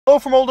Hello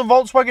from Oldham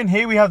Volkswagen.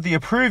 Here we have the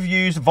approved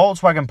used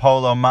Volkswagen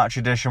Polo Match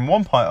Edition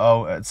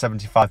 1.0 at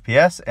 75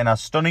 PS in our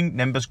stunning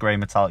Nimbus Grey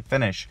metallic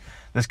finish.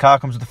 This car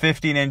comes with the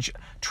 15-inch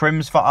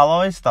trims for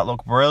alloys that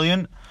look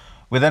brilliant.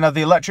 We then have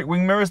the electric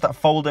wing mirrors that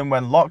fold in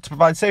when locked to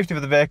provide safety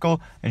for the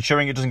vehicle,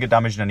 ensuring it doesn't get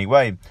damaged in any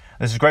way.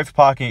 This is great for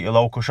parking at your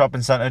local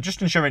shopping centre,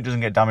 just ensuring it doesn't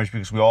get damaged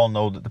because we all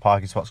know that the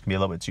parking spots can be a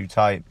little bit too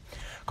tight.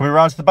 Coming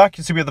around to the back,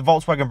 you see we have the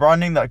Volkswagen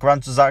branding that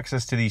grants us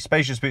access to the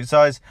spacious boot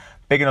size,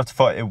 big enough to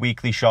fit a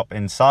weekly shop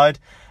inside.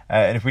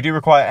 And if we do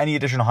require any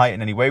additional height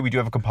in any way, we do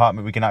have a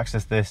compartment we can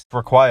access this if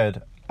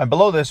required. And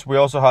below this, we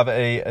also have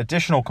a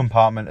additional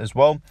compartment as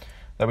well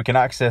that we can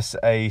access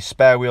a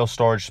spare wheel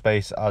storage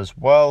space as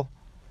well.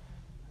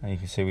 And you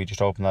can see we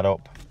just open that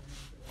up.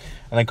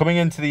 And then coming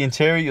into the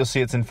interior, you'll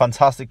see it's in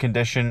fantastic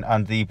condition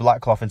and the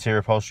black cloth interior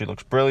upholstery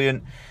looks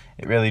brilliant.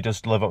 It really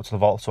does live up to the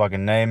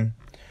Volkswagen name.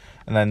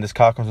 And then this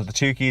car comes with the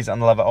 2 keys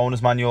and the leather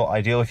owner's manual,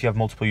 ideal if you have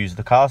multiple users of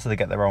the car so they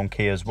get their own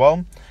key as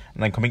well.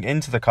 And then coming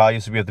into the car,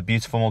 you see we have the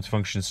beautiful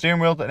multifunction steering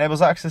wheel that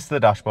enables access to the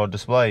dashboard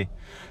display.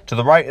 To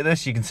the right of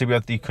this, you can see we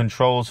have the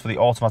controls for the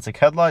automatic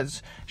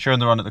headlights, ensuring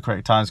they're on at the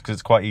correct times because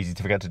it's quite easy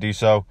to forget to do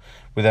so.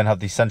 We then have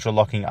the central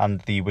locking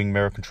and the wing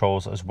mirror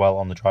controls as well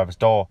on the driver's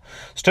door.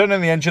 So turning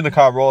on the engine, the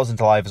car roars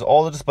into life as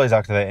all the displays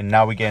activate, and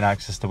now we gain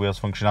access to wheels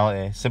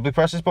functionality. Simply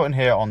press this button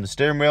here on the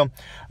steering wheel, and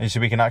you see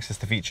we can access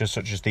the features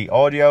such as the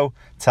audio,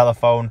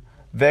 telephone,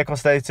 vehicle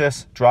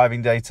status,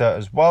 driving data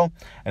as well.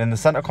 And in the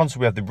center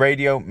console we have the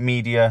radio,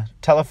 media,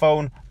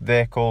 telephone,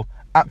 vehicle,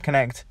 app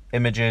connect,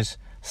 images,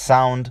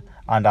 sound,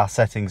 and our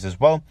settings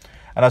as well.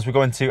 And as we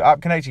go into App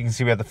Connect, you can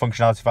see we have the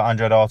functionality for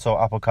Android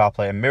Auto, Apple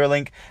CarPlay and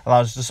MirrorLink.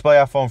 Allows us to display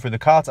our phone through the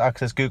car to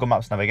access Google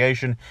Maps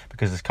navigation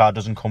because this car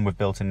doesn't come with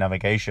built-in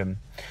navigation.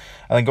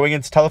 And then going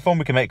into telephone,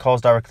 we can make calls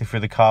directly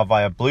through the car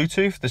via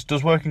Bluetooth. This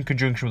does work in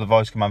conjunction with the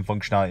voice command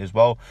functionality as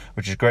well,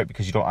 which is great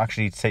because you don't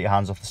actually need to take your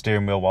hands off the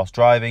steering wheel whilst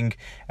driving.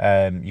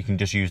 You can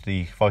just use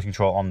the voice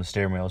control on the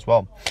steering wheel as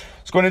well.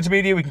 So going into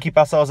media, we can keep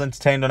ourselves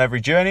entertained on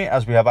every journey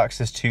as we have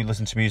access to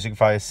listen to music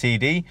via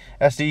CD,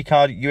 SD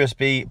card,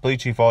 USB,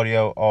 Bluetooth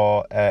audio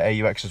or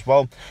AUX as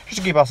well, just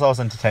to keep ourselves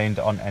entertained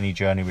on any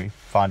journey we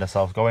find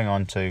ourselves going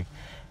on to,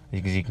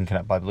 because you can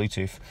connect by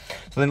Bluetooth.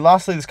 So then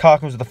lastly, this car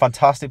comes with the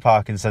fantastic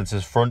parking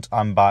sensors front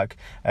and back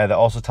that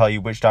also tell you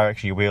which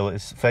direction your wheel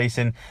is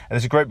facing. And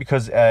this is great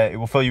because it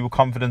will fill you with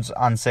confidence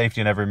and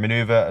safety in every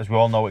maneuver. As we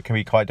all know, it can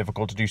be quite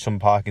difficult to do some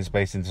parking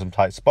space into some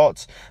tight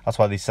spots. That's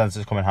why these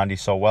sensors come in handy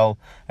so well.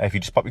 If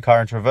you just pop your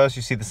car into reverse,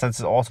 you see the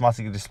sensors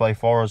automatically display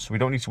for us, so we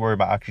don't need to worry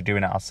about actually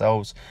doing it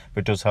ourselves,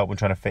 but it does help when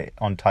trying to fit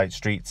on tight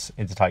streets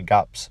into tight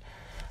gaps.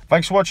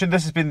 Thanks for watching.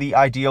 This has been the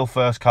ideal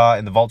first car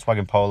in the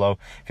Volkswagen Polo.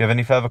 If you have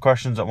any further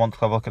questions or want to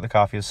have a look at the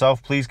car for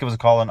yourself, please give us a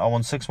call on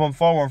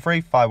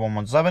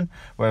 01614135117.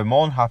 We're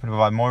more than happy to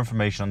provide more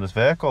information on this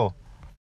vehicle.